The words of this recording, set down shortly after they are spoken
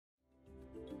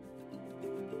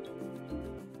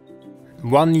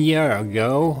1 year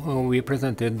ago, we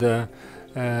presented the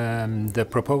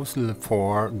proposal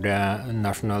for the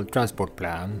National Transport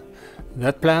Plan.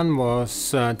 That plan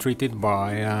was treated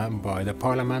by the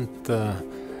Parliament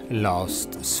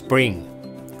last spring.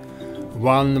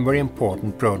 One very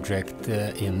important project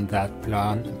in that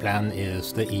plan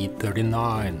is the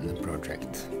E39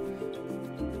 project.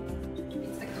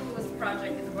 It's the coolest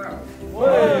project in the world.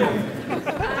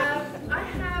 I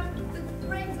have the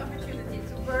great opportunity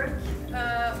to work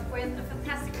with a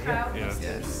fantastic crowd. Yes.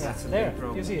 There,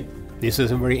 you see it. This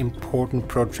is a very important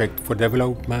project for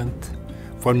development,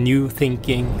 for new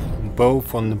thinking,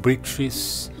 both on the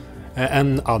bridges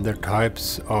and other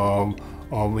types of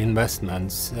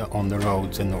investments on the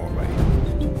roads in Norway.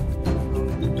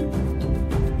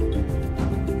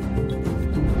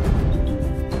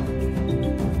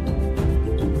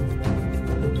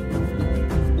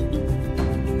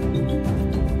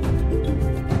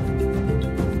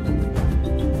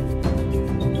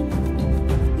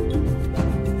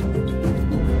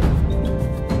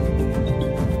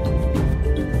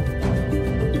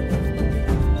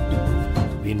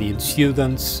 We need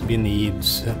students, we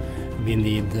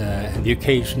need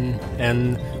education,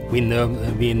 and we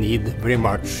need very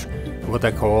much what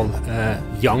I call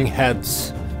young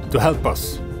heads to help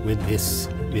us with this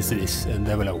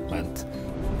development.